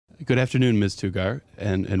Good afternoon, Ms. Tughar,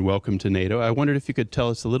 and welcome to NATO. I wondered if you could tell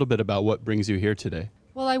us a little bit about what brings you here today.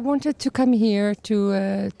 Well, I wanted to come here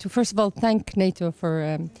to first of all thank NATO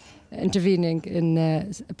for intervening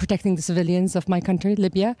in protecting the civilians of my country,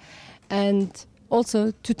 Libya, and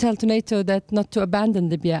also to tell to NATO that not to abandon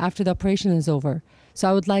Libya after the operation is over. So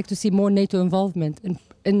I would like to see more NATO involvement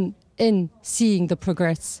in seeing the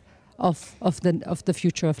progress of the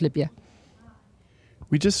future of Libya.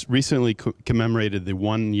 We just recently commemorated the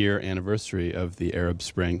one-year anniversary of the Arab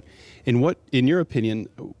Spring. In your opinion,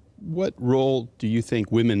 what role do you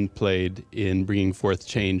think women played in bringing forth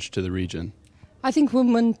change to the region? I think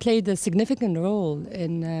women played a significant role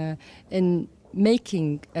in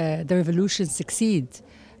making the revolution succeed.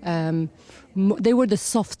 They were the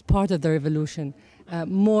soft part of the revolution.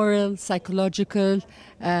 Moral, psychological,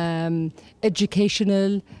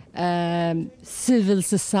 educational, civil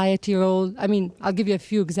society role. I mean, I'll give you a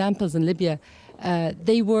few examples in Libya.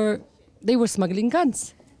 They were smuggling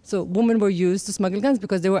guns. So women were used to smuggle guns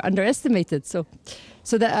because they were underestimated. So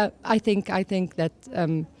that I think that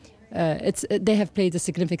they have played a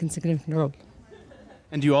significant role.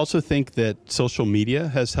 And do you also think that social media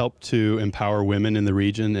has helped to empower women in the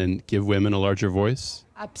region and give women a larger voice?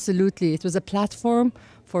 Absolutely. It was a platform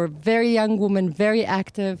for very young women, very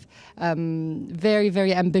active,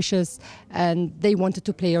 very ambitious, and they wanted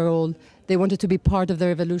to play a role. They wanted to be part of the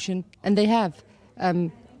revolution, and they have.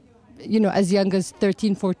 As young as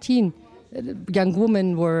 13, 14, young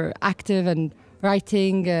women were active and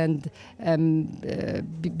writing and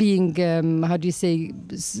being,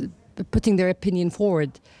 putting their opinion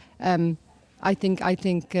forward. I think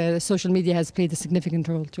social media has played a significant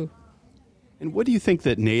role too. And what do you think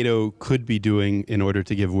that NATO could be doing in order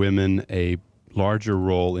to give women a larger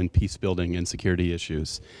role in peace building and security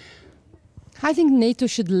issues? I think NATO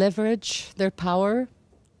should leverage their power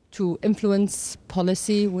to influence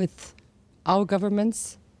policy with our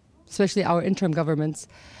governments, especially our interim governments,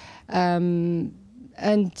 and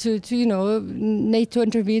NATO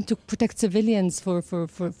intervene to protect civilians for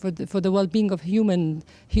the well-being of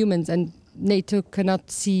humans, and NATO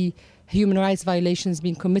cannot see human rights violations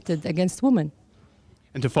being committed against women.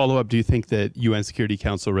 And to follow up, do you think that UN Security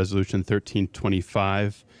Council Resolution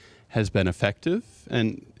 1325 has been effective?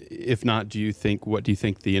 And if not, what do you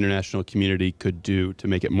think the international community could do to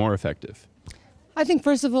make it more effective? I think,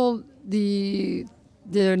 first of all, the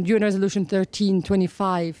UN Resolution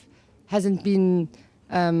 1325 hasn't been,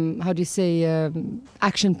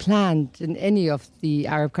 action planned in any of the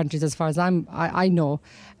Arab countries as far as I know.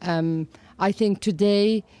 I think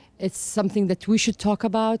today it's something that we should talk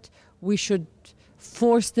about. We should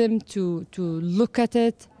force them to look at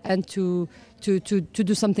it and to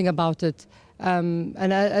do something about it. And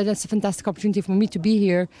that's a fantastic opportunity for me to be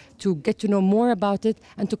here, to get to know more about it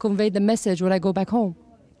and to convey the message when I go back home.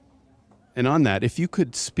 And on that, if you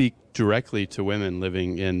could speak directly to women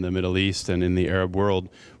living in the Middle East and in the Arab world,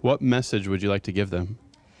 what message would you like to give them?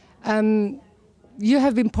 You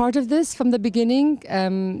have been part of this from the beginning.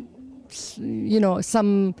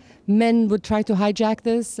 Some men would try to hijack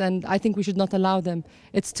this, and I think we should not allow them.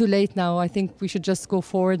 It's too late now. I think we should just go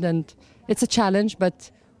forward, and it's a challenge,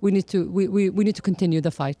 but we need to continue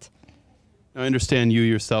the fight. I understand you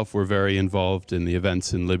yourself were very involved in the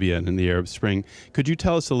events in Libya and in the Arab Spring. Could you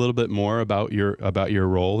tell us a little bit more about your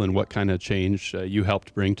role and what kind of change you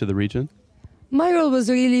helped bring to the region? My role was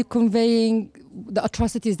really conveying the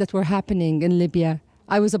atrocities that were happening in Libya.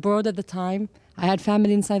 I was abroad at the time. I had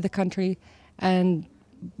family inside the country, and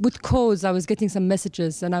with cause I was getting some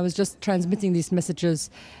messages, and I was just transmitting these messages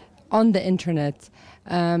on the internet.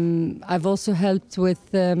 I've also helped with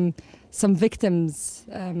some victims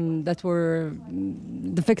that were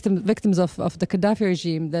the victims of the Gaddafi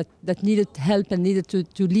regime that needed help and needed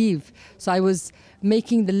to leave. So I was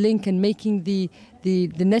making the link and making the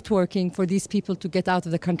networking for these people to get out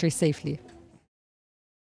of the country safely.